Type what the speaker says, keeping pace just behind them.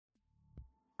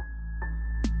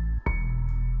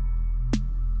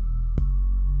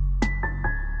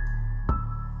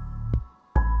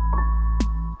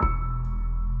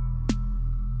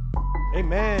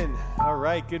Amen. All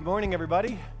right. Good morning,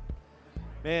 everybody.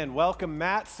 Man, welcome,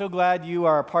 Matt. So glad you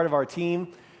are a part of our team.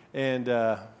 And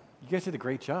you guys did a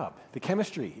great job. The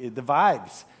chemistry, the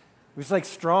vibes. It was like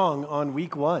strong on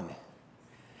week one.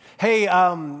 Hey,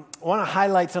 I want to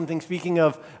highlight something. Speaking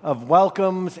of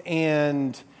welcomes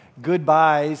and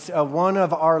goodbyes, one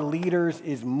of our leaders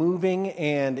is moving,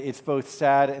 and it's both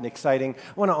sad and exciting.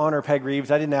 I want to honor Peg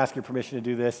Reeves. I didn't ask your permission to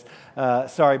do this.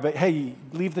 Sorry, but hey,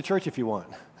 leave the church if you want.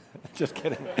 Just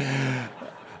kidding.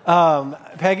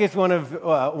 Peg is one of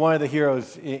the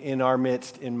heroes in our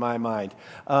midst, in my mind.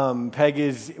 Peg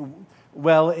is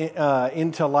well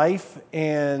into life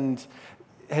and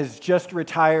has just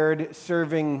retired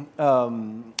serving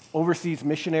overseas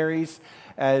missionaries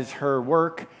as her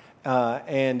work,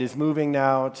 and is moving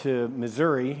now to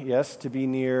Missouri, yes, to be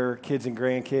near kids and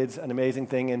grandkids, an amazing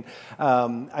thing. And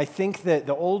I think that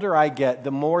the older I get,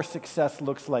 the more success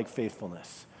looks like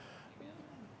faithfulness.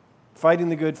 Fighting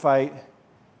the good fight,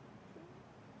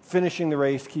 finishing the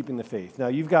race, keeping the faith. Now,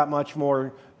 you've got much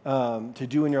more to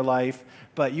do in your life,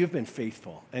 but you've been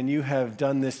faithful, and you have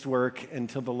done this work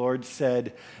until the Lord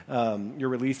said you're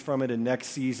released from it in next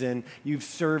season. You've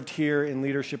served here in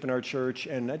leadership in our church,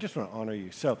 and I just want to honor you.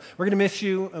 So we're going to miss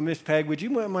you, Miss Peg. Would you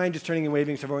mind just turning and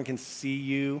waving so everyone can see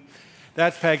you?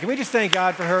 That's Peg. Can we just thank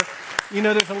God for her? You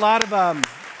know, there's a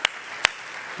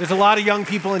lot of young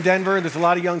people in Denver. There's a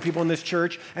lot of young people in this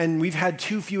church, and we've had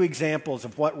too few examples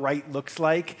of what right looks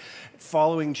like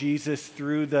following Jesus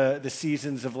through the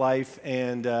seasons of life,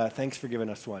 and thanks for giving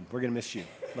us one. We're going to miss you.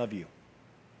 Love you.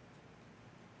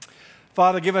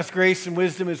 Father, give us grace and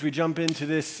wisdom as we jump into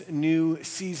this new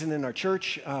season in our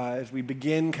church, as we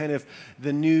begin kind of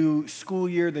the new school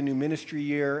year, the new ministry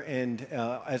year, and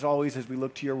as always, as we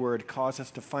look to your word, cause us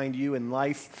to find you in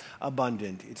life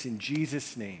abundant. It's in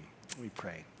Jesus' name we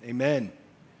pray. Amen.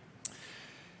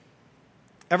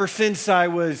 Ever since I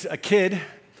was a kid,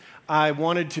 I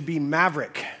wanted to be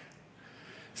Maverick.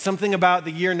 Something about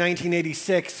the year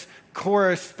 1986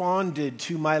 corresponded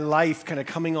to my life kind of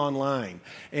coming online.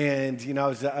 And, you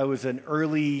know, I was an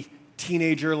early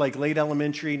teenager, like late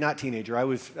elementary, not teenager. I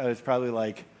was probably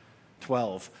like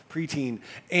 12, preteen,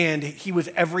 and he was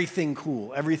everything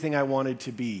cool, everything I wanted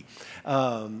to be.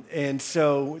 And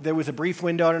so there was a brief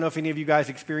window, I don't know if any of you guys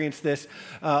experienced this,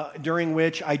 during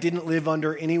which I didn't live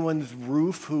under anyone's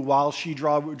roof who, while she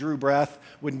drew breath,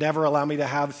 would never allow me to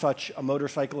have such a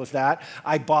motorcycle as that.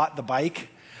 I bought the bike.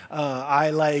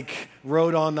 I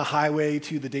rode on the highway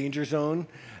to the danger zone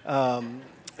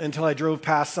until I drove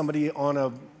past somebody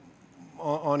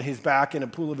on his back in a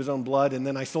pool of his own blood, and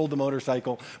then I sold the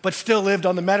motorcycle, but still lived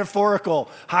on the metaphorical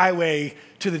highway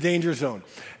to the danger zone.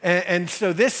 And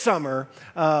so this summer,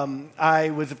 I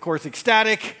was, of course,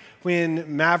 ecstatic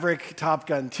when Maverick Top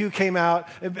Gun 2 came out.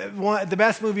 The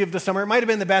best movie of the summer. It might have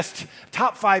been the best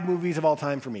top 5 movies of all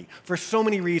time for me, for so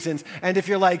many reasons. And if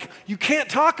you're like, you can't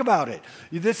talk about it,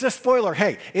 this is a spoiler.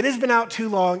 Hey, it has been out too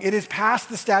long. It is past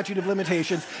the statute of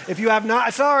limitations. If you have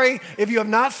not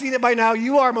seen it by now,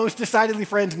 you are most decidedly,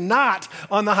 friends, not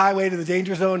on the highway to the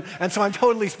danger zone. And so I'm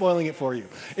totally spoiling it for you.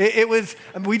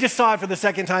 We just saw it for the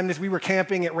second time as we were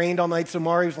camping. It rained all night, so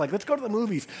Mari was like, let's go to the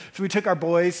movies. So we took our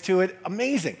boys to it.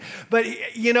 Amazing.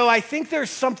 But, you know, I think there's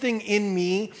something in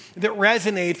me that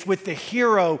resonates with the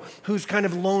hero who's kind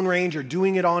of Lone Ranger,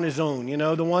 doing it on his own, you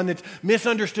know, the one that's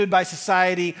misunderstood by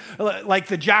society, like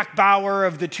the Jack Bauer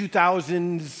of the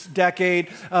 2000s decade,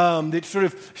 that sort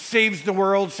of saves the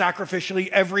world sacrificially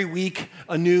every week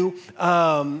anew,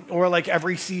 or like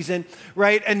every season,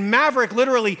 right? And Maverick,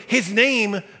 literally, his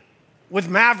name was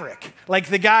Maverick, like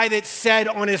the guy that said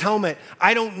on his helmet,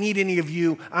 I don't need any of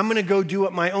you, I'm going to go do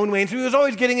it my own way. And so he was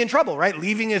always getting in trouble, right?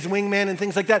 Leaving his wingman and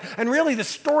things like that. And really the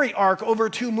story arc over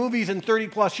 2 movies in 30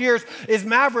 plus years is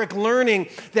Maverick learning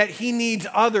that he needs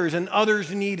others and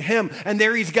others need him. And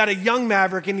there he's got a young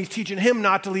Maverick and he's teaching him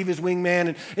not to leave his wingman.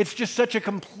 And it's just such a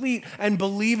complete and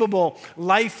believable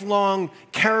lifelong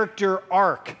character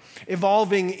arc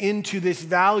evolving into this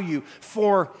value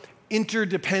for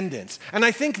interdependence. And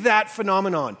I think that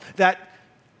phenomenon, that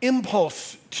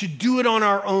impulse to do it on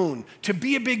our own, to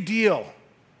be a big deal,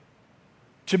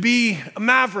 to be a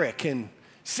maverick and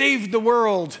save the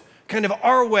world kind of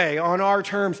our way, on our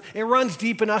terms, it runs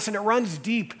deep in us, and it runs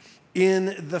deep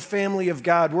in the family of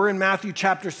God. We're in Matthew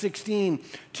chapter 16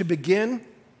 to begin.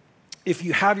 If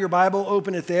you have your Bible,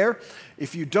 open it there.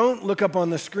 If you don't, look up on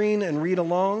the screen and read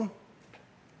along.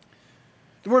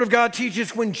 The Word of God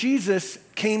teaches, when Jesus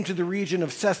came to the region of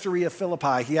Caesarea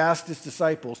Philippi, he asked his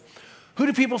disciples, who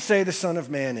do people say the Son of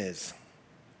Man is?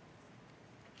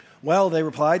 Well, they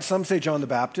replied, some say John the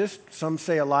Baptist, some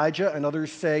say Elijah, and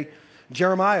others say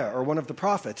Jeremiah or one of the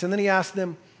prophets. And then he asked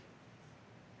them,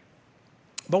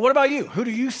 But what about you? Who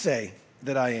do you say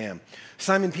that I am?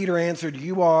 Simon Peter answered,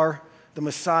 you are the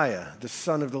Messiah, the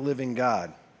Son of the living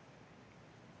God.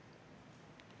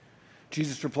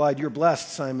 Jesus replied, you're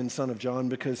blessed, Simon, son of John,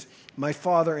 because my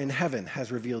Father in heaven has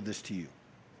revealed this to you.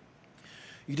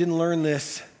 You didn't learn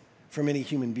this from any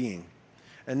human being.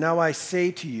 And now I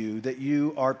say to you that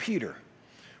you are Peter,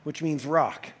 which means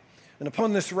rock. And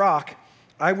upon this rock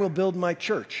I will build my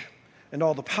church, and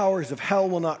all the powers of hell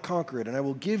will not conquer it. And I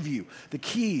will give you the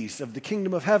keys of the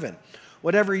kingdom of heaven.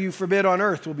 Whatever you forbid on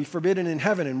earth will be forbidden in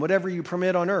heaven, and whatever you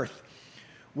permit on earth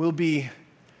will be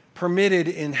permitted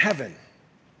in heaven.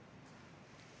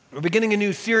 We're beginning a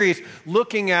new series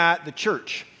looking at the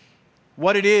church,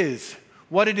 what it is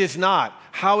not,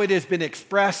 how it has been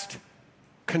expressed,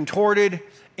 contorted,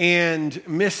 and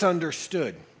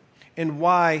misunderstood, and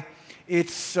why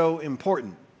it's so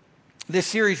important. This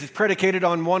series is predicated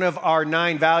on one of our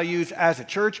 9 values as a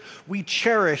church. We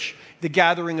cherish the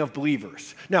gathering of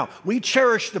believers. Now, we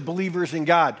cherish the believers in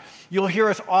God. You'll hear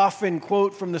us often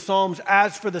quote from the Psalms,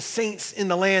 as for the saints in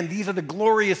the land, these are the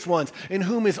glorious ones, in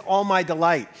whom is all my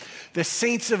delight. The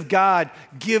saints of God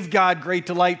give God great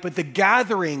delight, but the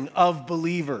gathering of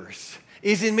believers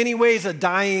is in many ways a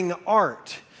dying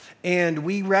art. And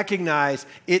we recognize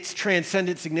its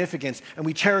transcendent significance, and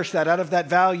we cherish that. Out of that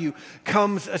value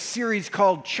comes a series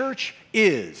called Church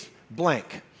is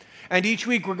blank. And each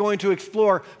week we're going to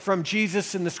explore from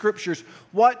Jesus and the scriptures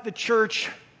what the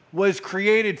church was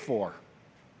created for,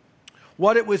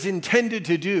 what it was intended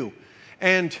to do,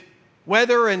 and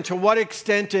whether and to what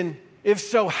extent, and if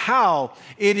so, how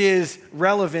it is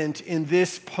relevant in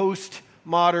this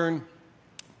post-modern,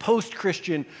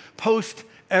 post-Christian,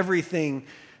 post-everything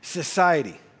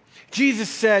society. Jesus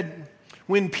said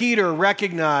when Peter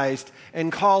recognized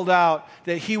and called out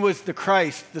that he was the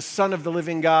Christ, the Son of the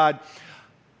living God,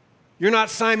 you're not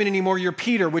Simon anymore, you're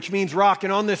Peter, which means rock,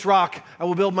 and on this rock I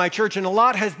will build my church. And a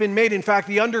lot has been made. In fact,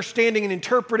 the understanding and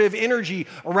interpretive energy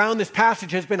around this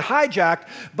passage has been hijacked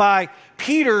by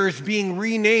Peter's being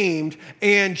renamed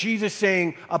and Jesus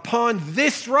saying, upon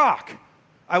this rock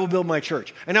I will build my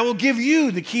church, and I will give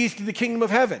you the keys to the kingdom of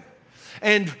heaven.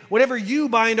 And whatever you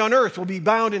bind on earth will be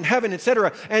bound in heaven,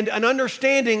 etc. And an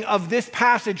understanding of this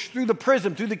passage through the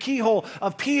prism, through the keyhole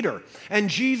of Peter and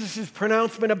Jesus'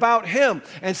 pronouncement about him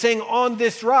and saying on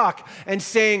this rock and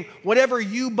saying whatever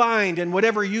you bind and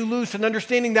whatever you loose, and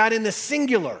understanding that in the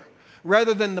singular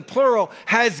rather than the plural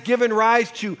has given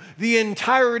rise to the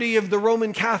entirety of the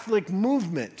Roman Catholic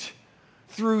movement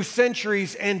through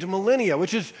centuries and millennia,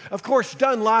 which has, of course,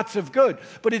 done lots of good.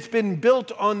 But it's been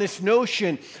built on this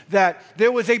notion that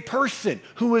there was a person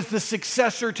who was the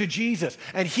successor to Jesus,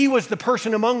 and he was the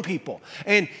person among people,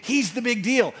 and he's the big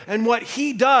deal. And what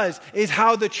he does is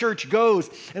how the church goes.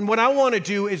 And what I want to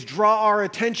do is draw our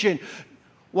attention,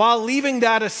 while leaving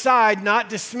that aside, not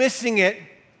dismissing it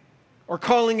or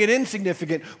calling it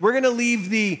insignificant. We're going to leave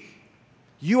the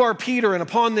you are Peter, and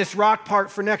upon this rock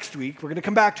part for next week. We're going to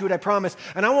come back to it, I promise.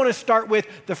 And I want to start with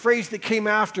the phrase that came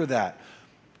after that.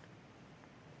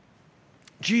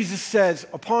 Jesus says,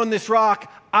 upon this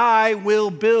rock, I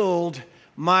will build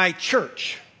my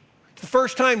church. It's the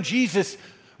first time Jesus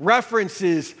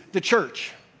references the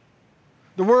church.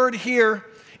 The word here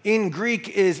in Greek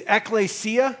is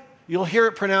ekklesia. You'll hear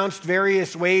it pronounced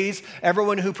various ways.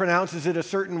 Everyone who pronounces it a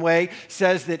certain way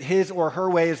says that his or her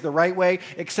way is the right way,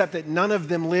 except that none of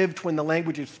them lived when the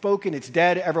language is spoken. It's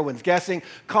dead. Everyone's guessing.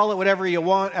 Call it whatever you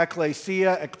want,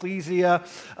 ecclesia.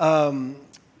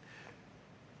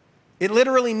 It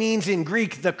literally means in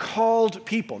Greek, the called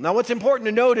people. Now, what's important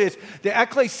to note is the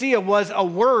ecclesia was a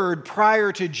word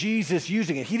prior to Jesus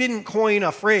using it. He didn't coin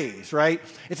a phrase, right?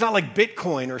 It's not like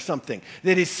Bitcoin or something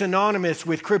that is synonymous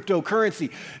with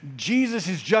cryptocurrency. Jesus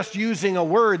is just using a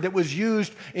word that was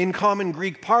used in common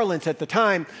Greek parlance at the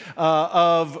time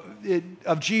of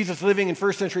Jesus living in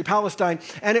first century Palestine,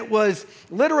 and it was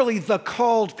literally the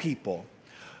called people.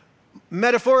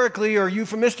 Metaphorically or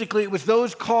euphemistically, it was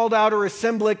those called out or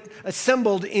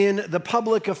assembled in the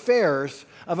public affairs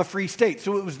of a free state.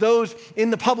 So it was those in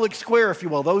the public square, if you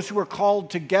will, those who were called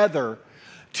together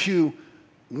to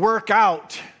work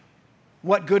out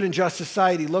what good and just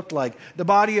society looked like. The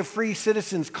body of free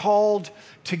citizens called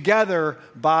together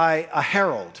by a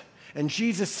herald. And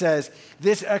Jesus says,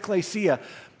 this ecclesia,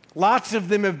 lots of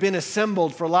them have been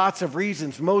assembled for lots of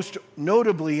reasons, most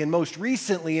notably and most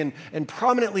recently and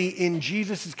prominently in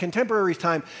Jesus' contemporaries'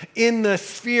 time in the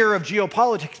sphere of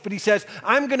geopolitics. But he says,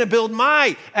 I'm going to build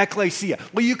my ecclesia.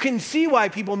 Well, you can see why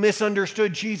people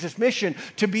misunderstood Jesus' mission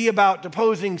to be about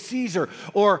deposing Caesar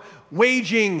or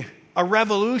waging a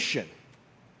revolution.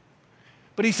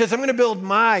 But he says, I'm going to build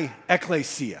my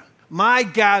ecclesia. my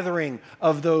gathering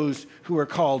of those who are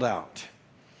called out.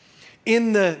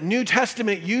 In the New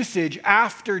Testament usage,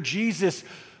 after Jesus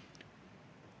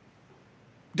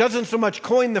doesn't so much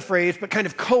coin the phrase, but kind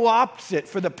of co-opts it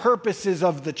for the purposes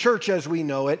of the church as we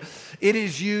know it, it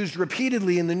is used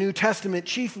repeatedly in the New Testament,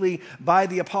 chiefly by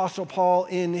the Apostle Paul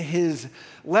in his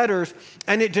letters.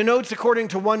 And it denotes, according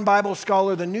to one Bible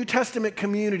scholar, the New Testament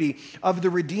community of the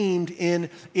redeemed in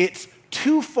its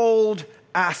twofold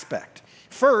aspect.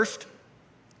 First,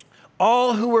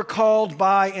 all who were called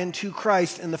by and to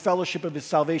Christ in the fellowship of his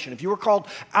salvation. If you were called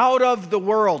out of the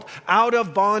world, out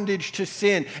of bondage to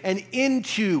sin, and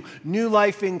into new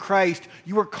life in Christ,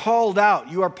 you were called out.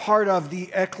 You are part of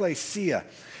the ecclesia.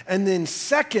 And then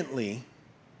secondly,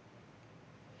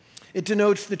 it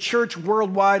denotes the church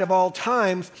worldwide of all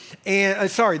times,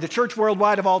 the church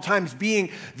worldwide of all times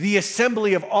being the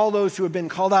assembly of all those who have been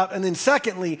called out. And then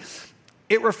secondly,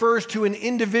 it refers to an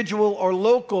individual or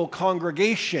local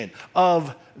congregation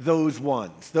of those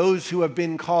ones, those who have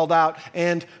been called out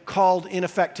and called in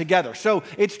effect together. So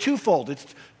it's twofold.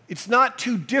 It's not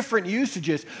two different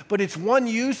usages, but it's one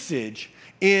usage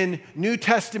in New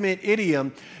Testament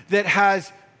idiom that has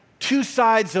two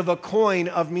sides of a coin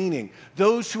of meaning.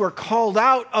 Those who are called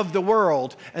out of the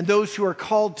world and those who are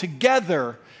called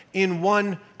together in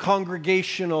one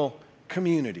congregational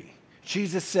community.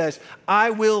 Jesus says, I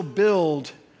will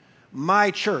build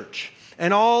my church,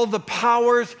 and all the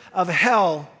powers of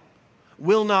hell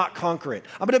will not conquer it.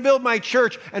 I'm going to build my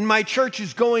church, and my church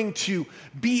is going to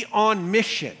be on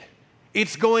mission.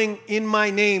 It's going in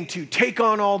my name to take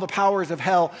on all the powers of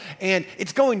hell, and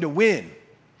it's going to win.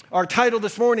 Our title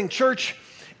this morning, Church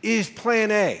is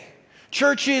Plan A.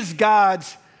 Church is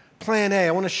God's Plan A.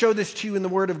 I want to show this to you in the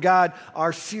Word of God.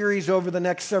 Our series over the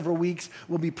next several weeks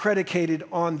will be predicated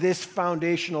on this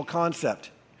foundational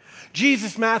concept.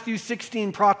 Jesus' Matthew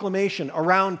 16 proclamation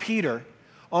around Peter,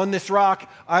 on this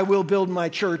rock I will build my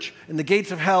church, and the gates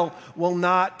of hell will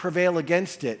not prevail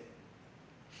against it.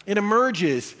 It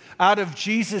emerges out of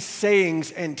Jesus'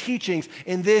 sayings and teachings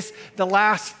in this, the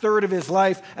last third of his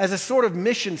life, as a sort of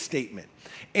mission statement.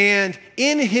 And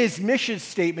in his mission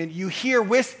statement, you hear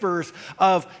whispers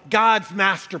of God's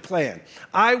master plan.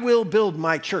 I will build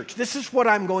my church. This is what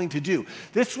I'm going to do.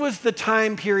 This was the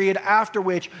time period after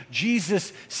which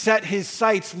Jesus set his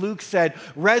sights, Luke said,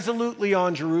 resolutely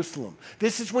on Jerusalem.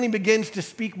 This is when he begins to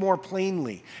speak more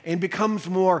plainly and becomes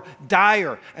more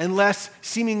dire and less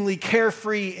seemingly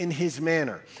carefree in his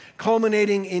manner,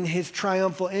 culminating in his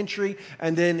triumphal entry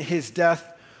and then his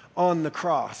death on the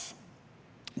cross.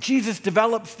 Jesus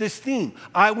develops this theme.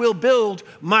 I will build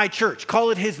my church.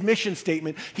 Call it his mission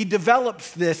statement. He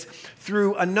develops this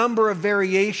through a number of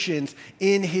variations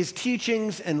in his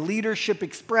teachings and leadership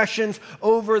expressions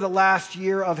over the last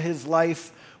year of his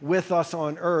life with us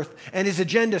on earth. And his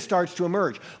agenda starts to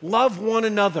emerge. Love one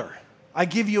another. I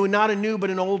give you not a new but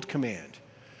an old command.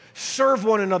 Serve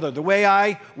one another. The way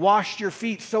I washed your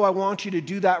feet, so I want you to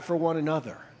do that for one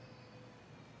another.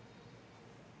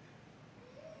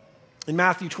 In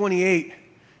Matthew 28,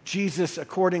 Jesus,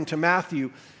 according to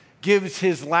Matthew, gives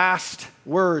his last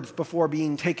words before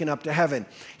being taken up to heaven.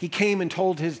 He came and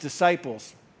told his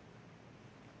disciples,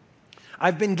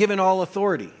 I've been given all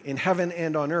authority in heaven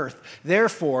and on earth.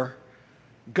 Therefore,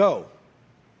 go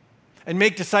and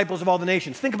make disciples of all the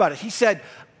nations. Think about it. He said,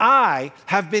 I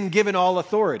have been given all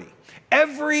authority.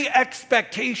 Every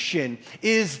expectation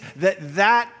is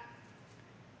that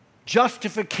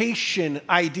justification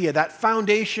idea, that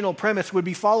foundational premise would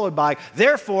be followed by,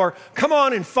 therefore, come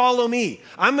on and follow me.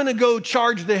 I'm going to go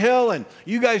charge the hill and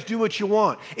you guys do what you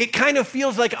want. It kind of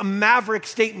feels like a maverick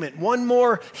statement. One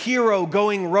more hero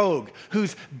going rogue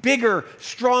who's bigger,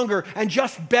 stronger, and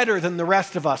just better than the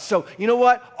rest of us. So you know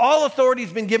what? All authority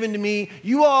has been given to me.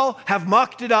 You all have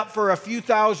mucked it up for a few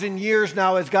thousand years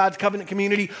now as God's covenant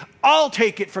community. I'll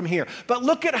take it from here. But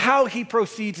look at how he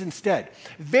proceeds instead.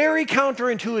 Very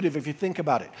counterintuitive if you think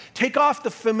about it. Take off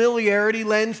the familiarity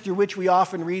lens through which we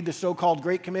often read the so-called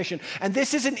Great Commission, and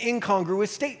this is an incongruous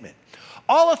statement.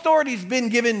 All authority has been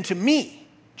given to me,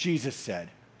 Jesus said.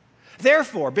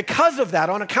 Therefore, because of that,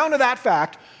 on account of that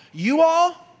fact, you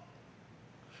all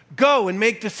go and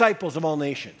make disciples of all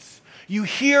nations. You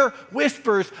hear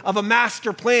whispers of a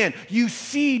master plan. You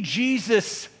see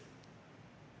Jesus'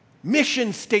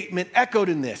 mission statement echoed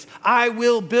in this. I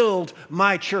will build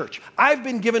my church. I've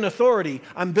been given authority.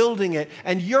 I'm building it.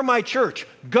 And you're my church.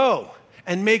 Go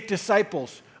and make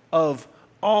disciples of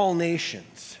all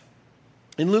nations.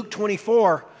 In Luke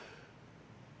 24,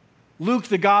 Luke,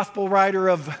 the gospel writer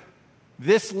of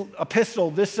this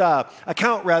epistle, this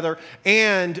account rather,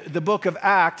 and the book of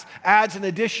Acts adds an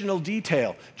additional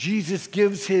detail. Jesus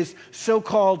gives his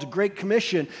so-called Great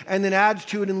Commission and then adds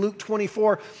to it in Luke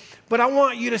 24, but I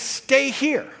want you to stay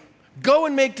here. Go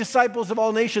and make disciples of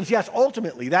all nations. Yes,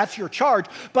 ultimately, that's your charge.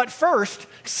 But first,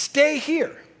 stay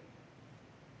here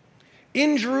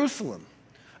in Jerusalem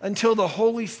until the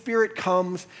Holy Spirit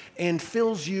comes and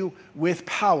fills you with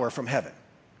power from heaven.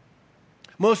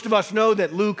 Most of us know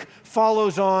that Luke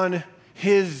follows on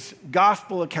his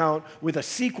gospel account with a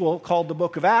sequel called the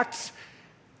book of Acts,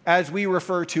 as we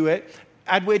refer to it,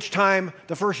 at which time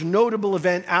the first notable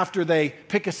event after they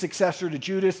pick a successor to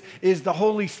Judas is the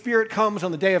Holy Spirit comes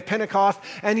on the day of Pentecost,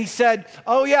 and he said,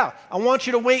 oh yeah, I want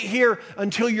you to wait here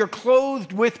until you're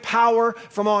clothed with power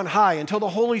from on high, until the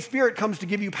Holy Spirit comes to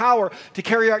give you power to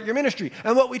carry out your ministry.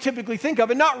 And what we typically think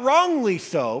of, and not wrongly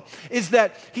so, is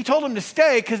that he told them to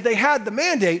stay because they had the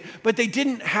mandate, but they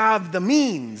didn't have the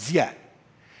means yet.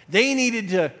 They needed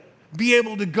to be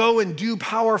able to go and do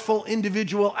powerful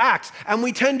individual acts. And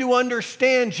we tend to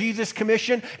understand Jesus'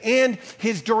 commission and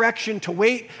his direction to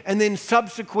wait and then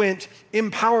subsequent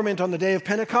empowerment on the day of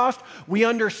Pentecost. We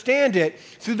understand it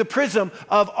through the prism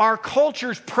of our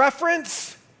culture's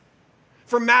preference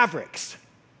for mavericks,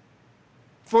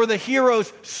 for the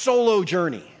hero's solo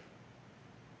journey,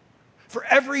 for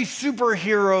every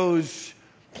superhero's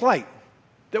plight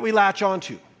that we latch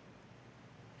onto.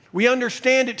 We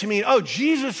understand it to mean, oh,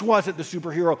 Jesus wasn't the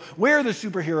superhero. We're the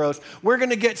superheroes. We're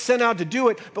going to get sent out to do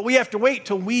it, but we have to wait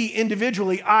till we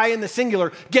individually, I in the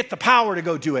singular, get the power to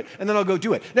go do it, and then I'll go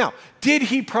do it. Now, did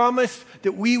he promise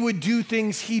that we would do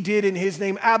things he did in his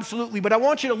name? Absolutely. But I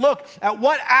want you to look at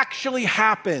what actually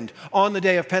happened on the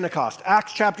day of Pentecost.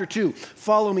 Acts chapter 2.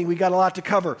 Follow me. We got a lot to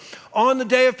cover. On the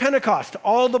day of Pentecost,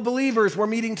 all the believers were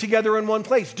meeting together in one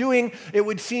place, doing, it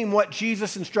would seem, what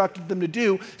Jesus instructed them to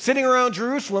do, sitting around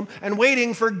Jerusalem and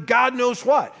waiting for God knows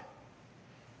what.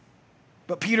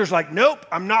 But Peter's like, nope,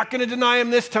 I'm not going to deny him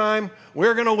this time.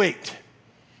 We're going to wait.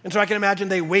 And so I can imagine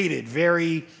they waited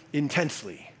very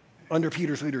intensely under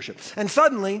Peter's leadership. And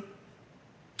suddenly,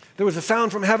 there was a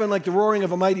sound from heaven like the roaring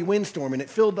of a mighty windstorm, and it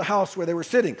filled the house where they were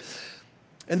sitting.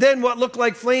 And then what looked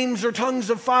like flames or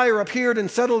tongues of fire appeared and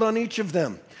settled on each of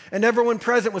them. And everyone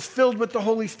present was filled with the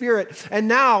Holy Spirit. And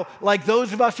now, like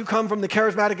those of us who come from the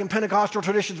charismatic and Pentecostal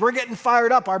traditions, we're getting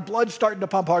fired up. Our blood's starting to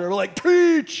pump harder. We're like,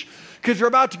 preach! Because we're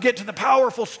about to get to the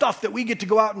powerful stuff that we get to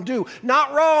go out and do.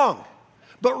 Not wrong,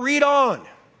 but read on.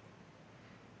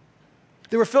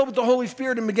 They were filled with the Holy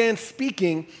Spirit and began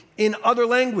speaking in other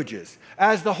languages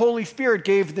as the Holy Spirit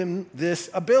gave them this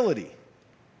ability.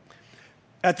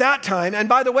 At that time, and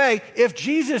by the way, if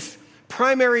Jesus'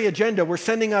 primary agenda were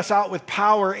sending us out with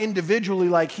power individually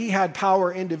like he had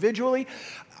power individually,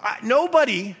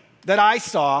 nobody that I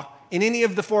saw in any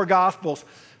of the four Gospels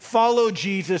followed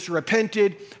Jesus,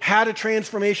 repented, had a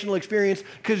transformational experience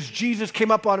because Jesus came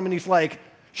up on him and he's like,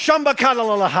 Shamba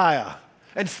Kadalalahaya,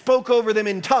 and spoke over them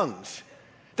in tongues.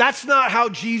 That's not how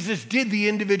Jesus did the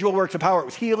individual works of power. It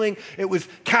was healing, it was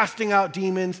casting out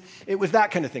demons, it was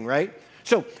that kind of thing, right?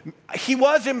 So he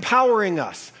was empowering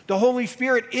us. The Holy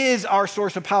Spirit is our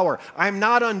source of power. I'm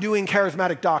not undoing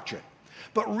charismatic doctrine.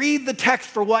 But read the text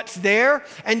for what's there,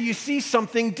 and you see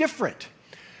something different.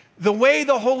 The way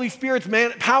the Holy Spirit's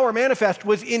power manifest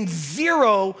was in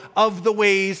zero of the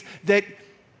ways that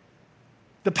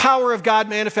the power of God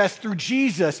manifests through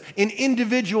Jesus in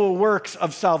individual works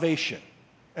of salvation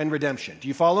and redemption. Do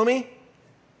you follow me?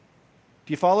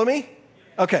 Do you follow me?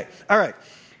 Okay, all right.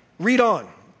 Read on.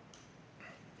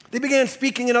 They began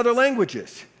speaking in other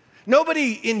languages.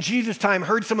 Nobody in Jesus' time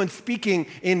heard someone speaking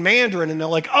in Mandarin and they're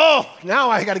like, oh, now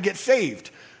I got to get saved.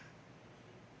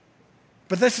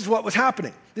 But this is what was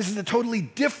happening. This is a totally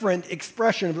different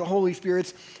expression of the Holy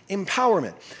Spirit's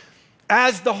empowerment,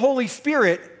 as the Holy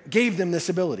Spirit gave them this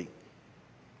ability.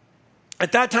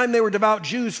 At that time, they were devout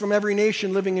Jews from every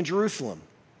nation living in Jerusalem.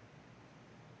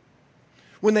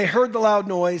 When they heard the loud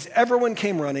noise, everyone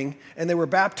came running, and they were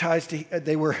baptized.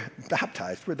 Where'd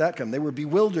that come? They were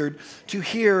bewildered to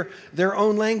hear their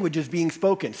own languages being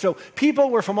spoken. So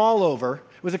people were from all over.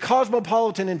 It was a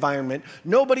cosmopolitan environment.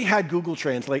 Nobody had Google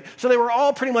Translate, so they were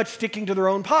all pretty much sticking to their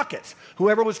own pockets.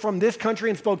 Whoever was from this country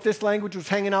and spoke this language was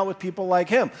hanging out with people like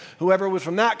him. Whoever was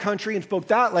from that country and spoke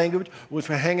that language was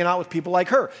hanging out with people like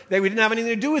her. We didn't have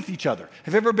anything to do with each other.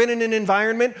 Have you ever been in an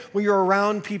environment where you're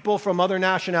around people from other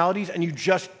nationalities and you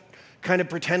just kind of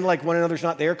pretend like one another's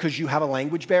not there because you have a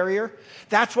language barrier?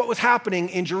 That's what was happening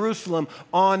in Jerusalem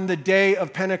on the day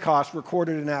of Pentecost,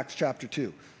 recorded in Acts chapter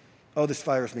 2. Oh, this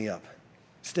fires me up.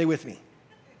 Stay with me.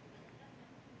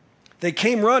 They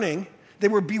came running. They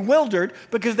were bewildered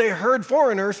because they heard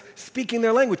foreigners speaking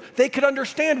their language. They could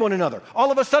understand one another.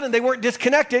 All of a sudden, they weren't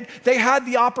disconnected. They had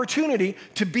the opportunity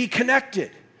to be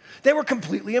connected. They were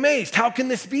completely amazed. How can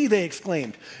this be? They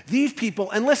exclaimed. These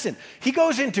people, and listen, he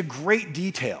goes into great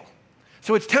detail.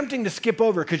 So it's tempting to skip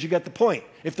over because you get the point.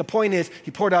 If the point is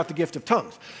he poured out the gift of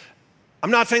tongues. I'm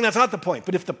not saying that's not the point,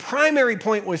 but if the primary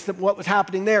point was what was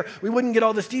happening there, we wouldn't get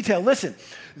all this detail. Listen,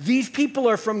 these people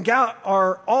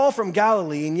are all from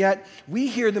Galilee, and yet we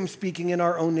hear them speaking in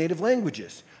our own native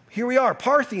languages. Here we are,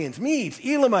 Parthians, Medes,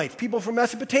 Elamites, people from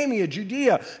Mesopotamia,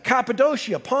 Judea,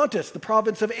 Cappadocia, Pontus, the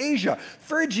province of Asia,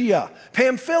 Phrygia,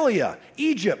 Pamphylia,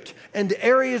 Egypt, and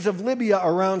areas of Libya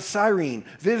around Cyrene,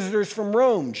 visitors from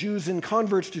Rome, Jews and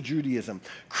converts to Judaism,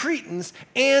 Cretans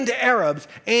and Arabs,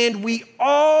 and we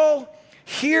all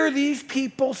hear these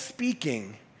people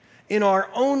speaking in our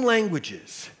own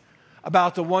languages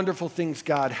about the wonderful things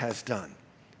God has done.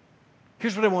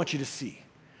 Here's what I want you to see.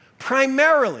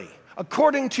 Primarily,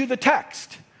 according to the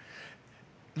text,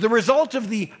 the result of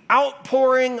the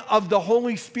outpouring of the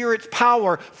Holy Spirit's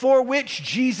power for which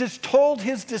Jesus told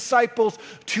his disciples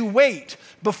to wait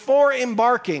before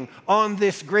embarking on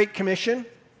this Great Commission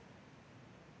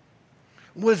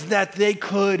was that they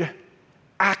could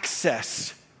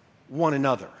access one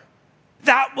another.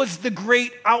 That was the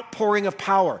great outpouring of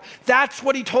power. That's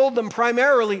what he told them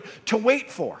primarily to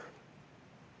wait for.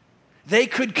 They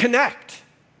could connect.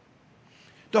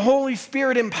 The Holy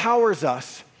Spirit empowers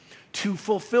us to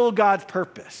fulfill God's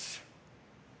purpose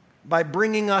by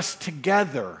bringing us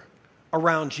together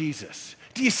around Jesus.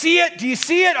 Do you see it? Do you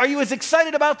see it? Are you as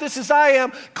excited about this as I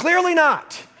am? Clearly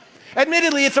not.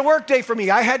 Admittedly, it's a work day for me.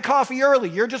 I had coffee early.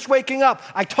 You're just waking up.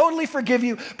 I totally forgive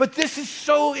you, but this is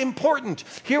so important.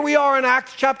 Here we are in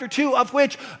Acts chapter 2, of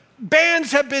which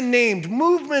bands have been named,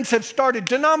 movements have started,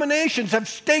 denominations have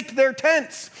staked their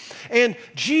tents. And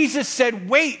Jesus said,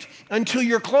 wait until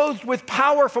you're clothed with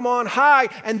power from on high,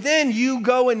 and then you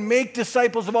go and make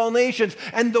disciples of all nations.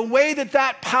 And the way that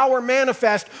that power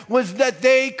manifest was that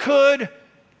they could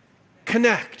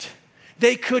connect.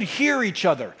 They could hear each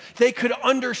other. They could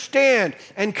understand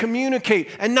and communicate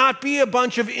and not be a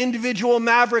bunch of individual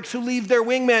mavericks who leave their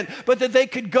wingmen, but that they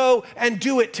could go and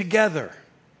do it together.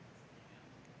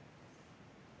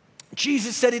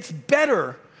 Jesus said, it's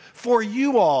better for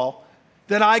you all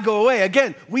that I go away.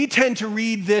 Again, we tend to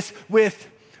read this with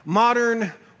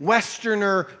modern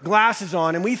Westerner glasses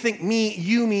on, and we think me,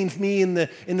 you means me in the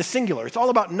singular. It's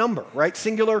all about number, right?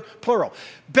 Singular, plural.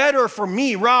 Better for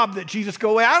me, Rob, that Jesus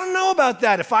go away. I don't know about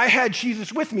that if I had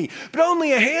Jesus with me, but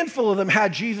only a handful of them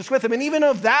had Jesus with them. And even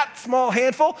of that small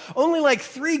handful, only like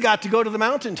 3 got to go to the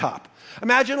mountaintop.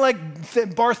 Imagine like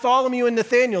Bartholomew and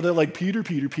Nathaniel. They're like, Peter,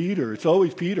 Peter, Peter. It's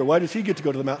always Peter. Why does he get to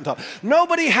go to the mountaintop?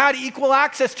 Nobody had equal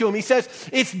access to him. He says,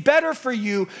 it's better for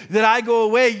you that I go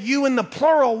away, you in the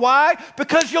plural. Why?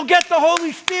 Because you'll get the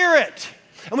Holy Spirit.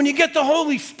 And when you get the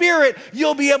Holy Spirit,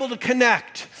 you'll be able to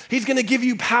connect. He's going to give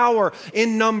you power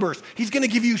in numbers. He's going to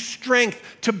give you strength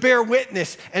to bear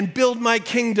witness and build my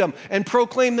kingdom and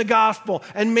proclaim the gospel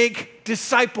and make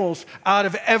disciples out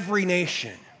of every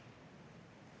nation.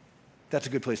 That's a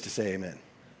good place to say amen.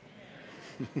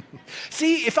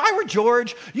 See, if I were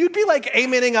George, you'd be like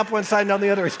amening up one side and on the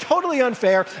other. It's totally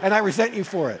unfair, and I resent you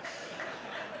for it.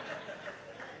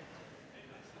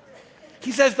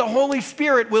 He says the Holy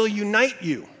Spirit will unite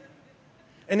you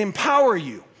and empower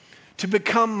you to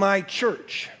become my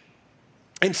church.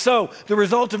 And so the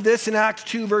result of this in Acts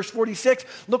 2, verse 46,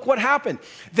 look what happened.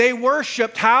 They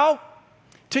worshiped how?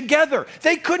 Together.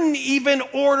 They couldn't even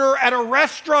order at a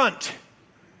restaurant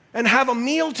and have a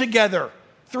meal together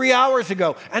 3 hours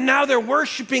ago. And now they're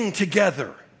worshiping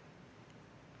together.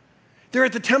 They're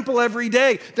at the temple every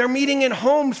day. They're meeting in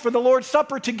homes for the Lord's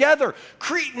Supper together.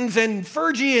 Cretans and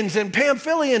Phrygians and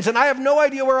Pamphylians, and I have no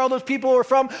idea where all those people were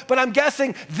from, but I'm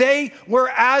guessing they were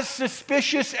as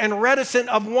suspicious and reticent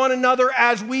of one another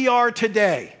as we are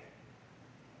today.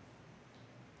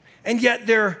 And yet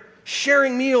they're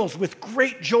sharing meals with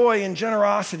great joy and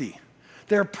generosity.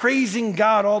 They're praising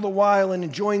God all the while and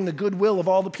enjoying the goodwill of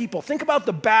all the people. Think about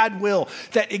the bad will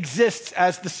that exists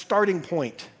as the starting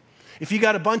point. If you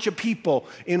got a bunch of people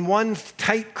in one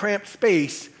tight, cramped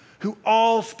space who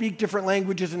all speak different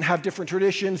languages and have different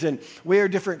traditions and wear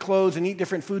different clothes and eat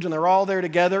different foods, and they're all there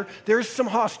together, there's some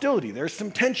hostility, there's some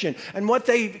tension. And what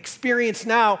they experience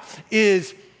now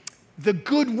is the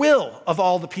goodwill of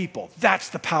all the people. That's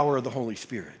the power of the Holy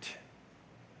Spirit.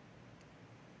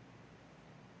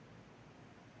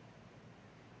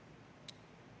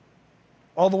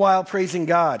 All the while praising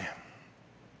God.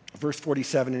 Verse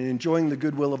 47, and enjoying the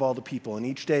goodwill of all the people. And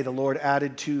each day the Lord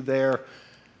added to their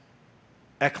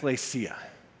ecclesia.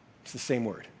 It's the same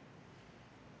word.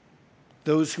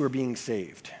 Those who are being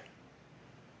saved.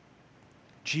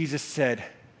 Jesus said,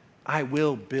 I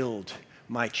will build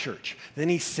my church. Then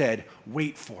he said,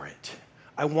 wait for it.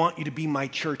 I want you to be my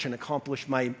church and accomplish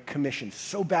my commission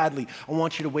so badly. I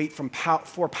want you to wait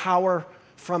for power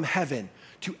from heaven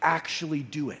to actually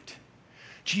do it.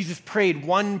 Jesus prayed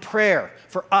one prayer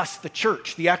for us, the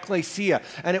church, the ecclesia,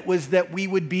 and it was that we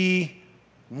would be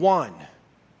one.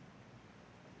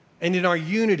 And in our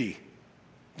unity,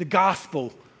 the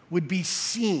gospel would be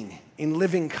seen in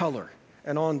living color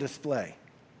and on display.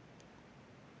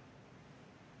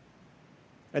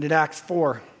 And in Acts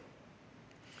 4,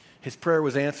 his prayer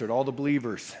was answered. All the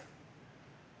believers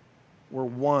were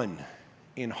one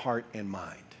in heart and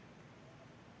mind.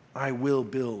 I will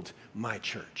build my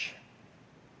church.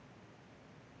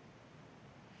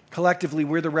 Collectively,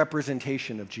 we're the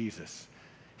representation of Jesus.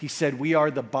 He said, we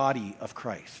are the body of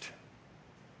Christ.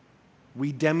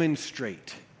 We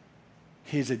demonstrate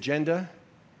his agenda,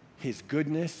 his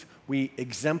goodness. We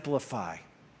exemplify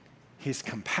his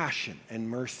compassion and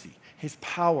mercy, his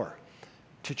power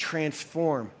to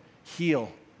transform,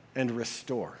 heal, and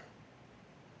restore.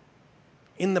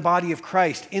 In the body of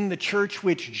Christ, in the church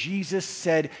which Jesus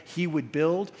said he would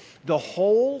build, the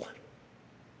whole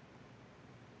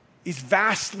is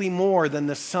vastly more than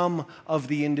the sum of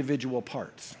the individual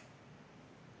parts.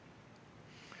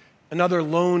 Another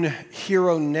lone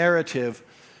hero narrative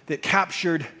that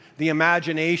captured the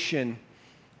imagination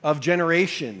of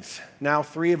generations, now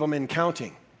 3 of them and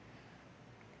counting,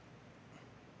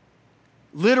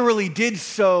 literally did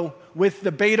so with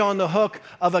the bait on the hook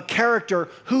of a character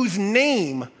whose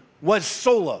name was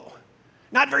Solo.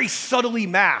 Not very subtly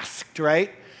masked, right?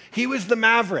 He was the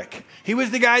maverick. He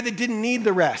was the guy that didn't need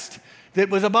the rest, that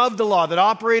was above the law, that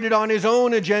operated on his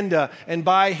own agenda and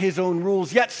by his own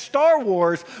rules. Yet Star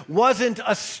Wars wasn't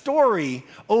a story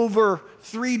over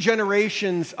 3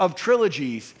 generations of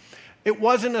trilogies. It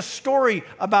wasn't a story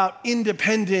about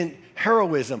independent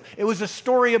heroism. It was a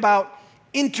story about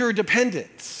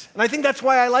interdependence. And I think that's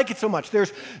why I like it so much.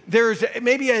 There's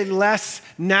maybe a less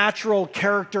natural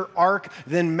character arc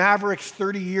than Maverick's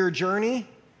 30-year journey,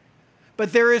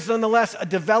 but there is nonetheless a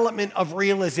development of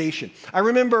realization. I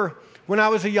remember when I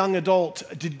was a young adult,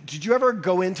 did you ever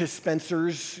go into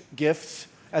Spencer's Gifts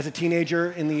as a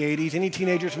teenager in the 80s? Any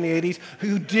teenagers from the 80s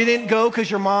who didn't go because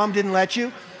your mom didn't let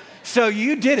you? So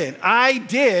you didn't. I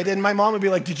did, and my mom would be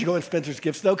like, did you go in Spencer's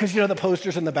Gifts, though? Because, the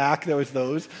posters in the back, there was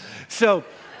those. So,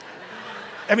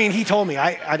 he told me.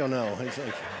 I don't know. It's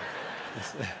like,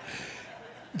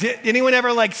 did anyone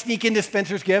ever, sneak into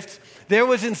Spencer's Gifts? There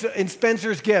was in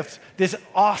Spencer's Gifts this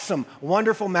awesome,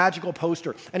 wonderful, magical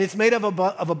poster, and it's made of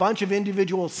a bunch of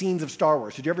individual scenes of Star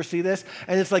Wars. Did you ever see this?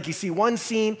 And it's like you see one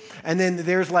scene, and then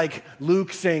there's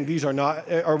Luke saying, these are not,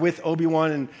 or with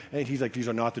Obi-Wan, and he's like, these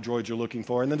are not the droids you're looking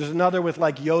for. And then there's another with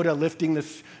Yoda lifting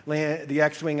the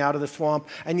X-Wing out of the swamp,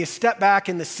 and you step back,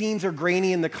 and the scenes are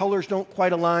grainy, and the colors don't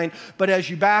quite align, but as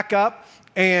you back up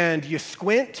and you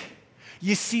squint,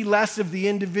 you see less of the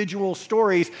individual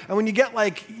stories. And when you get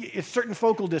a certain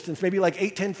focal distance, maybe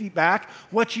 8-10 feet back,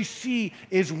 what you see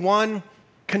is one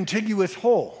contiguous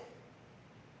whole.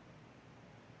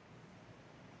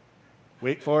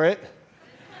 Wait for it.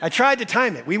 I tried to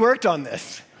time it. We worked on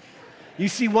this. You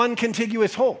see one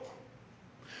contiguous whole.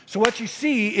 So what you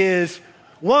see is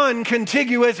one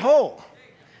contiguous whole.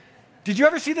 Did you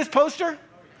ever see this poster?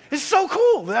 It's so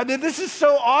cool. This is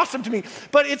so awesome to me.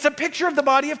 But it's a picture of the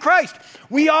body of Christ.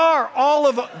 We are all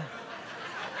of... All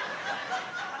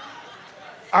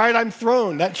right, I'm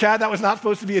thrown. Chad, that was not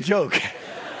supposed to be a joke.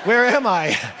 Where am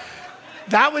I?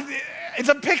 It's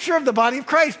a picture of the body of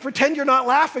Christ. Pretend you're not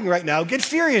laughing right now. Get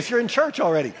serious. You're in church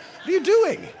already. What are you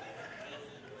doing?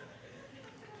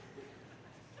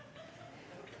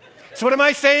 So what am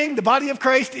I saying? The body of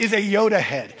Christ is a Yoda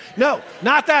head. No,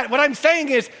 not that. What I'm saying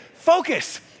is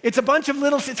focus. It's a bunch of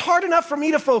it's hard enough for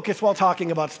me to focus while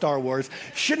talking about Star Wars.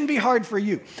 Shouldn't be hard for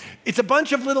you. It's a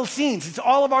bunch of little scenes. It's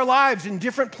all of our lives in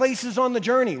different places on the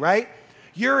journey, right?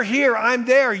 You're here, I'm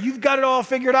there, you've got it all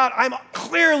figured out. I'm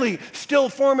clearly still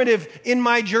formative in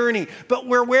my journey, but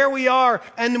we're where we are,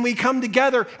 and then we come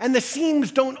together, and the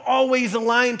seams don't always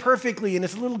align perfectly, and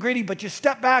it's a little gritty, but you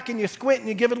step back and you squint and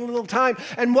you give it a little time,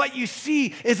 and what you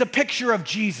see is a picture of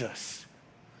Jesus.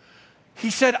 He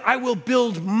said, I will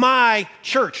build my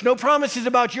church. No promises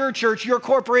about your church, your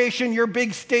corporation, your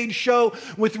big stage show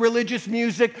with religious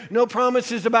music. No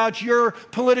promises about your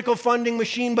political funding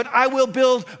machine, but I will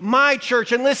build my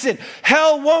church. And listen,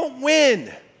 hell won't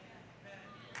win.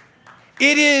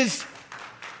 It is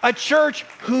a church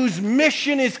whose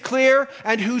mission is clear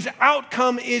and whose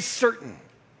outcome is certain.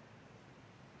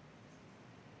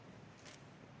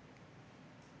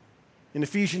 In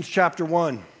Ephesians chapter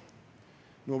 1,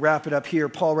 we'll wrap it up here.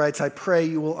 Paul writes, I pray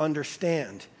you will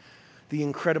understand the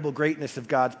incredible greatness of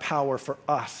God's power for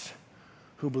us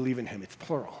who believe in him. It's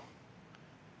plural.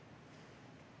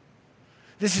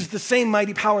 This is the same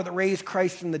mighty power that raised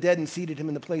Christ from the dead and seated him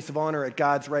in the place of honor at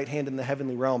God's right hand in the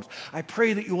heavenly realms. I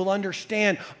pray that you will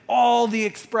understand all the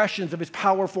expressions of his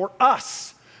power for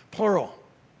us, plural.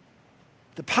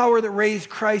 The power that raised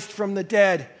Christ from the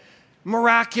dead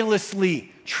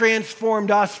miraculously transformed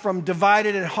us from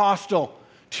divided and hostile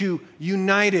to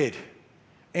united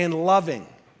and loving.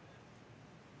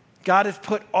 God has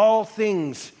put all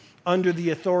things under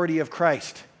the authority of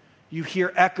Christ. You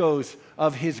hear echoes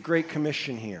of his great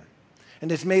commission here. And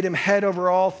has made him head over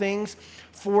all things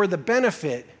for the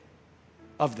benefit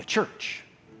of the church.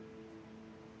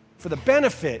 For the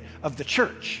benefit of the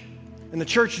church. And the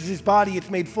church is his body. It's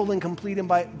made full and complete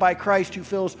by Christ, who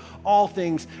fills all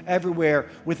things everywhere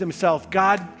with himself.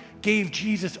 God gave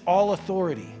Jesus all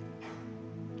authority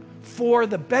for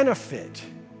the benefit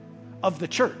of the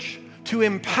church, to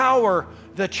empower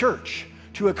the church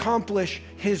to accomplish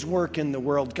his work in the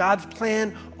world. God's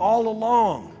plan all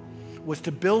along was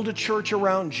to build a church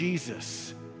around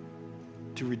Jesus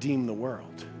to redeem the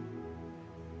world.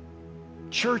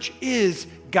 Church is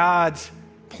God's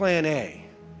plan A.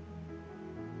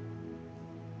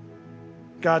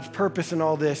 God's purpose in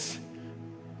all this,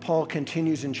 Paul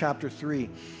continues in chapter 3,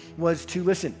 was to,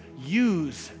 listen,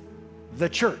 use the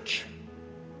church.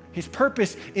 His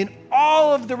purpose in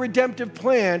all of the redemptive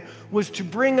plan was to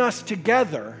bring us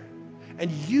together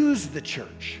and use the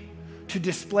church to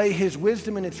display his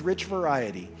wisdom in its rich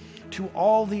variety to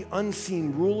all the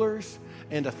unseen rulers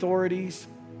and authorities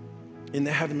in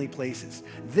the heavenly places.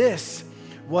 This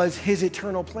was his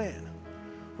eternal plan,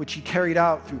 which he carried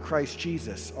out through Christ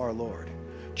Jesus our Lord.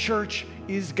 Church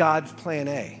is God's plan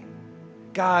A,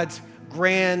 God's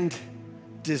grand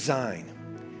design.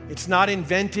 It's not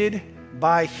invented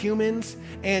by humans,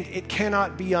 and it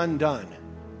cannot be undone.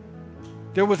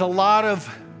 There was a lot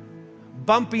of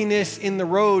bumpiness in the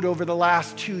road over the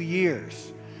last 2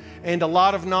 years, and a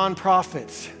lot of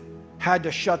nonprofits had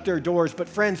to shut their doors. But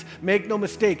friends, make no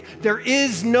mistake, there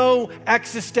is no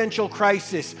existential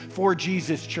crisis for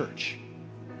Jesus' church.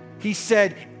 He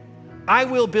said, I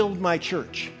will build my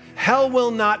church. Hell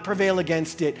will not prevail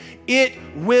against it. It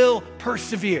will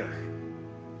persevere.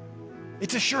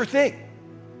 It's a sure thing.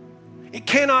 It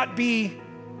cannot be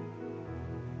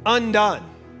undone.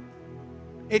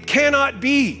 It cannot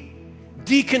be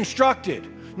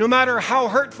deconstructed, no matter how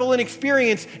hurtful an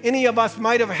experience any of us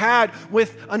might have had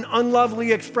with an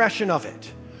unlovely expression of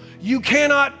it. You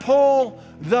cannot pull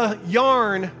the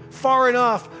yarn far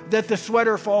enough that the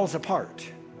sweater falls apart.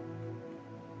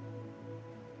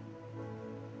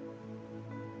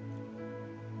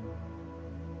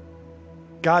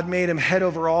 God made him head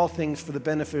over all things for the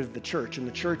benefit of the church, and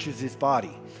the church is his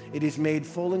body. It is made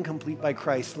full and complete by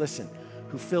Christ, listen,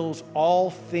 who fills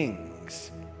all things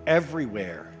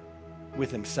everywhere with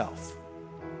himself.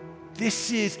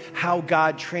 This is how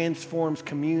God transforms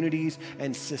communities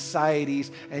and societies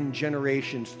and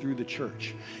generations through the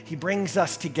church. He brings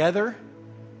us together,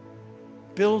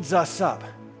 builds us up,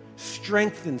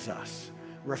 strengthens us,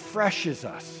 refreshes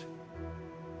us,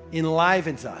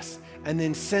 enlivens us, and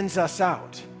then sends us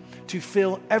out to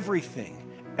fill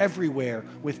everything, everywhere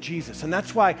with Jesus. And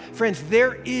that's why, friends,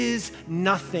 there is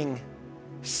nothing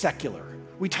secular.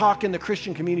 We talk in the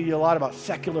Christian community a lot about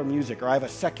secular music, or I have a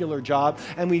secular job,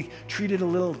 and we treat it a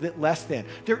little bit less than.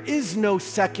 There is no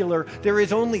secular. There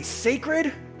is only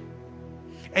sacred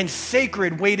and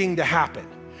sacred waiting to happen.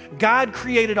 God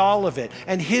created all of it,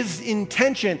 and his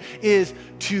intention is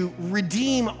to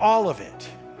redeem all of it.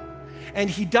 And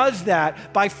he does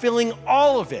that by filling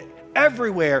all of it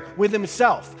everywhere with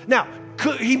himself. Now,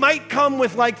 he might come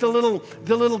with like the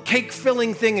little cake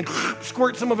filling thing and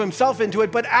squirt some of himself into it,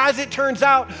 but as it turns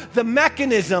out, the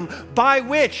mechanism by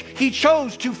which he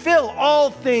chose to fill all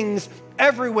things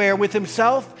everywhere with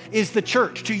himself is the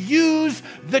church. To use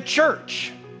the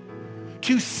church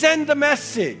to send the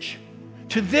message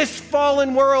to this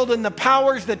fallen world and the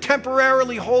powers that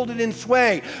temporarily hold it in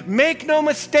sway. Make no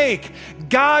mistake,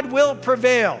 God will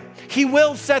prevail. He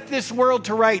will set this world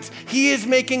to rights. He is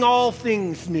making all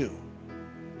things new.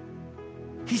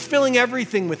 He's filling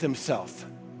everything with himself.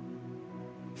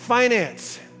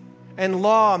 Finance and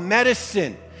law,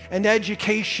 medicine and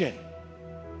education.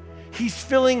 He's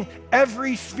filling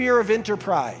every sphere of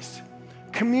enterprise,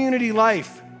 community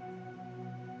life,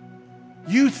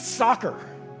 youth soccer,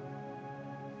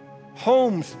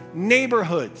 homes,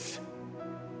 neighborhoods.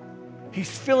 He's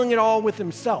filling it all with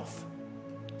himself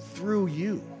through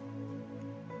you.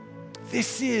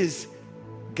 This is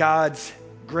God's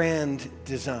grand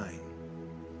design.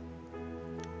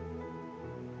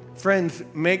 Friends,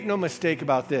 make no mistake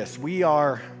about this. We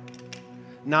are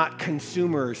not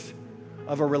consumers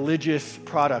of a religious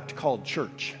product called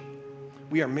church.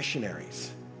 We are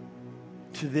missionaries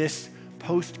to this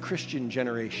post-Christian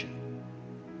generation.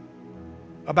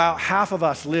 About half of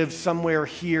us live somewhere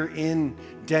here in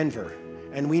Denver,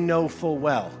 and we know full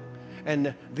well.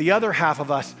 And the other half of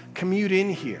us commute in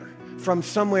here from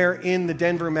somewhere in the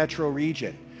Denver metro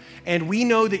region. And we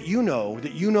know that you know,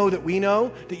 that you know that we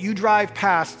know, that you drive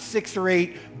past 6 or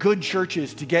 8 good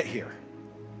churches to get here.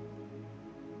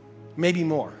 Maybe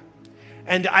more.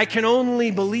 And I can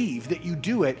only believe that you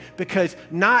do it because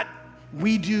not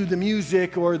we do the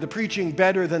music or the preaching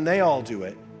better than they all do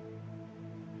it,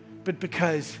 but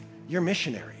because you're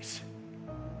missionaries.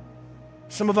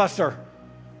 Some of us are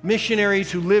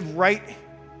missionaries who live right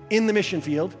in the mission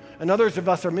field, and others of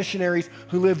us are missionaries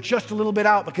who live just a little bit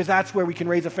out because that's where we can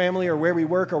raise a family or where we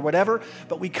work or whatever,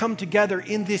 but we come together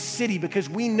in this city because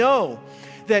we know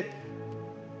that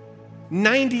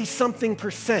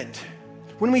 90-something%,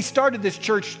 when we started this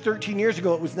church 13 years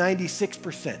ago, it was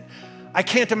 96%. I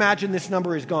can't imagine this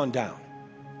number has gone down.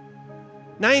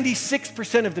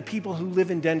 96% of the people who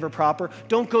live in Denver proper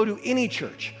don't go to any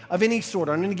church of any sort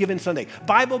on any given Sunday.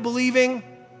 Bible-believing,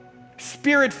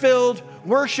 Spirit-filled,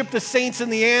 worship the saints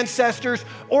and the ancestors,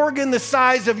 organ the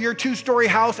size of your 2-story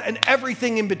house, and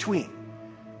everything in between.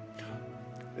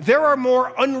 There are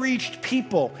more unreached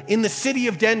people in the city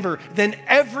of Denver than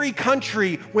every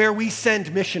country where we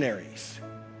send missionaries.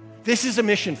 This is a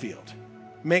mission field.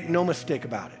 Make no mistake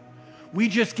about it. We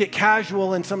just get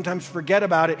casual and sometimes forget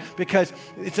about it because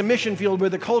it's a mission field where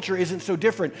the culture isn't so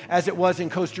different as it was in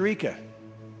Costa Rica.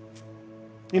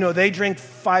 You know, they drink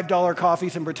 $5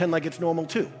 coffees and pretend like it's normal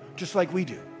too, just like we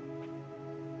do.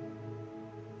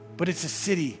 But it's a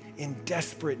city in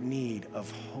desperate need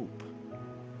of hope.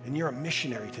 And you're a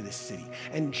missionary to this city.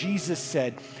 And Jesus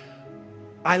said,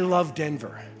 I love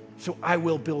Denver, so I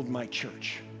will build my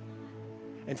church.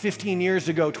 And 15 years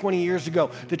ago, 20 years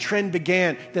ago, the trend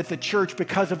began that the church,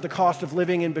 because of the cost of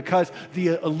living and because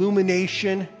the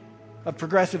illumination of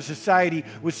progressive society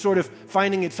was sort of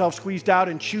finding itself squeezed out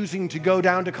and choosing to go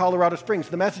down to Colorado Springs.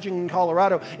 The messaging in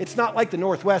Colorado, it's not like the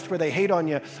Northwest where they hate on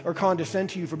you or condescend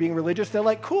to you for being religious. They're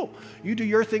like, cool, you do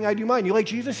your thing, I do mine. You like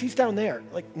Jesus? He's down there.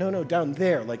 Like, no, down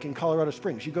there, like in Colorado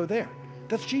Springs. You go there.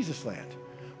 That's Jesus land.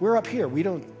 We're up here. We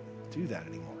don't do that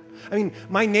anymore. I mean,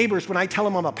 my neighbors, when I tell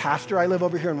them I'm a pastor, I live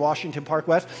over here in Washington Park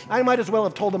West, I might as well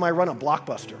have told them I run a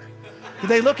Blockbuster.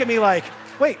 They look at me like,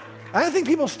 wait, I don't think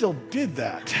people still did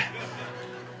that.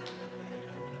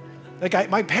 Like,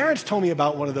 my parents told me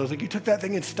about one of those. Like, you took that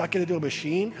thing and stuck it into a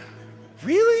machine?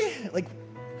 Really? Like,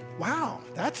 wow,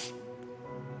 that's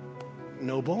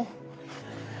noble.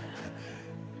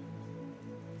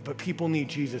 But people need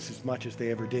Jesus as much as they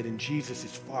ever did, and Jesus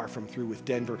is far from through with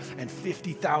Denver, and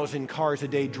 50,000 cars a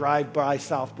day drive by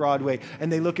South Broadway,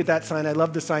 and they look at that sign. I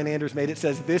love the sign Anders made. It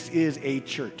says, this is a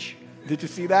church. Did you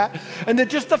see that? And that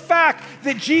just the fact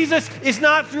that Jesus is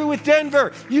not through with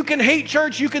Denver. You can hate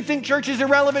church. You can think church is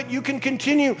irrelevant. You can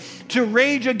continue to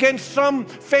rage against some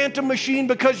phantom machine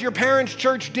because your parents'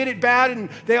 church did it bad and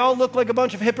they all look like a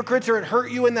bunch of hypocrites or it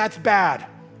hurt you and that's bad.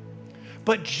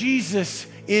 But Jesus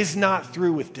is not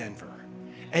through with Denver.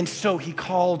 And so he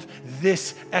called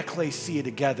this ecclesia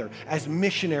together as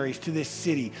missionaries to this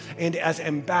city and as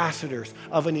ambassadors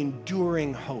of an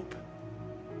enduring hope,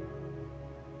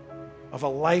 of a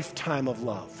lifetime of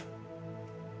love.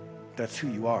 That's who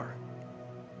you are.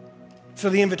 So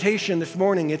the invitation this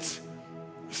morning, it's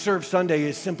Serve Sunday,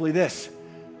 is simply this: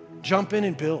 jump in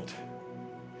and build.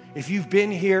 If you've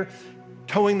been here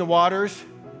towing the waters,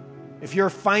 if you're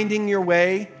finding your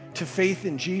way to faith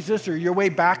in Jesus or your way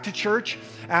back to church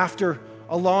after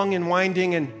a long and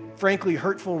winding and frankly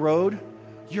hurtful road,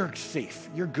 you're safe.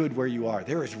 You're good where you are.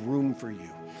 There is room for you.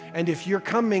 And if you're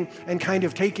coming and kind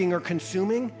of taking or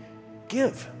consuming,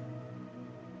 give.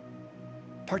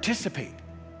 Participate.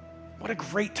 What a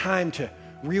great time to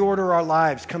reorder our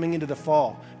lives coming into the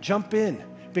fall. Jump in.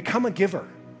 Become a giver.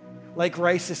 Like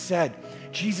Rice has said,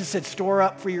 Jesus said, store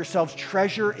up for yourselves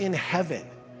treasure in heaven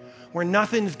where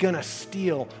nothing's going to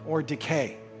steal or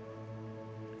decay.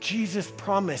 Jesus'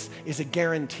 promise is a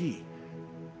guarantee.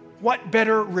 What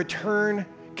better return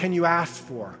can you ask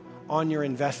for on your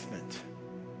investment?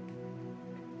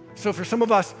 So for some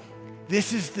of us,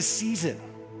 this is the season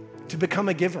to become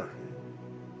a giver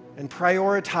and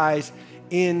prioritize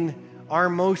in our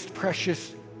most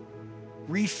precious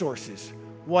resources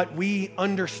what we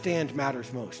understand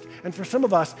matters most. And for some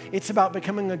of us, it's about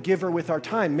becoming a giver with our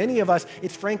time. Many of us,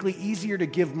 it's frankly easier to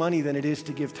give money than it is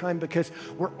to give time because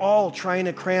we're all trying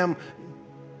to cram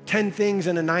 10 things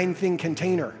in a 9-thing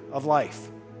container of life.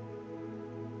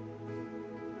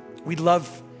 We'd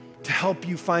love to help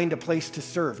you find a place to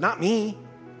serve. Not me,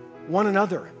 one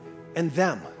another and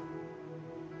them.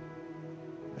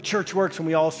 A church works when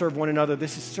we all serve one another.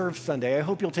 This is Serve Sunday. I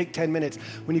hope you'll take 10 minutes.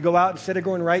 When you go out, instead of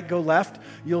going right, go left.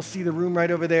 You'll see the room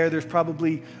right over there. There's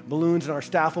probably balloons and our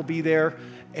staff will be there.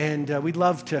 And we'd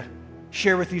love to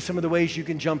share with you some of the ways you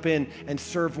can jump in and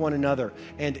serve one another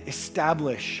and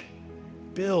establish,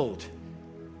 build,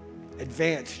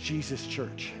 advance Jesus'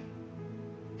 church.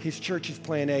 His church is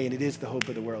plan A, and it is the hope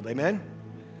of the world. Amen?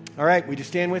 All right, would you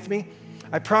stand with me?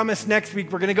 I promise next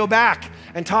week we're going to go back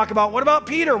and talk about what about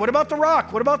Peter? What about the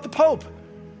rock? What about the Pope?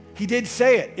 He did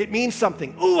say it. It means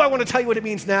something. Ooh, I want to tell you what it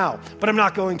means now, but I'm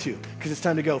not going to because it's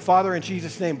time to go. Father, in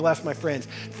Jesus' name, bless my friends.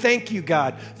 Thank you,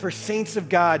 God, for saints of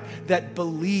God that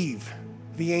believe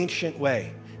the ancient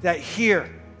way, that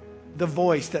hear the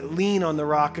voice, that lean on the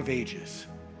rock of ages,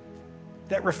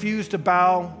 that refuse to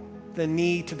bow the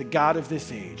knee to the God of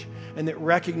this age, and that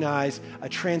recognize a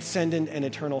transcendent and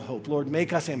eternal hope. Lord,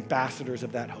 make us ambassadors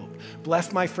of that hope.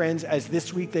 Bless my friends as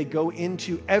this week they go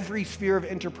into every sphere of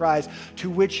enterprise to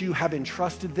which you have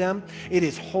entrusted them. It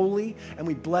is holy, and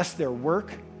we bless their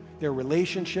work, their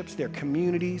relationships, their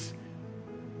communities,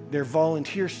 their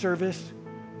volunteer service,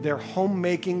 their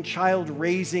homemaking,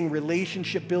 child-raising,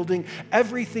 relationship building,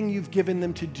 everything you've given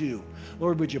them to do.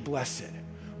 Lord, would you bless it?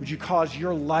 Would you cause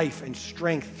your life and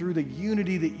strength through the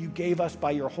unity that you gave us by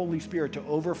your Holy Spirit to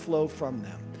overflow from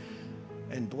them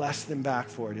and bless them back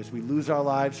for it. As we lose our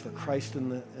lives for Christ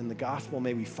and the gospel,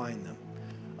 may we find them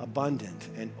abundant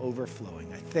and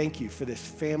overflowing. I thank you for this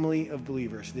family of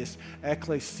believers, this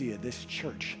ecclesia, this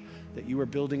church that you are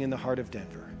building in the heart of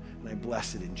Denver. And I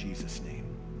bless it in Jesus' name.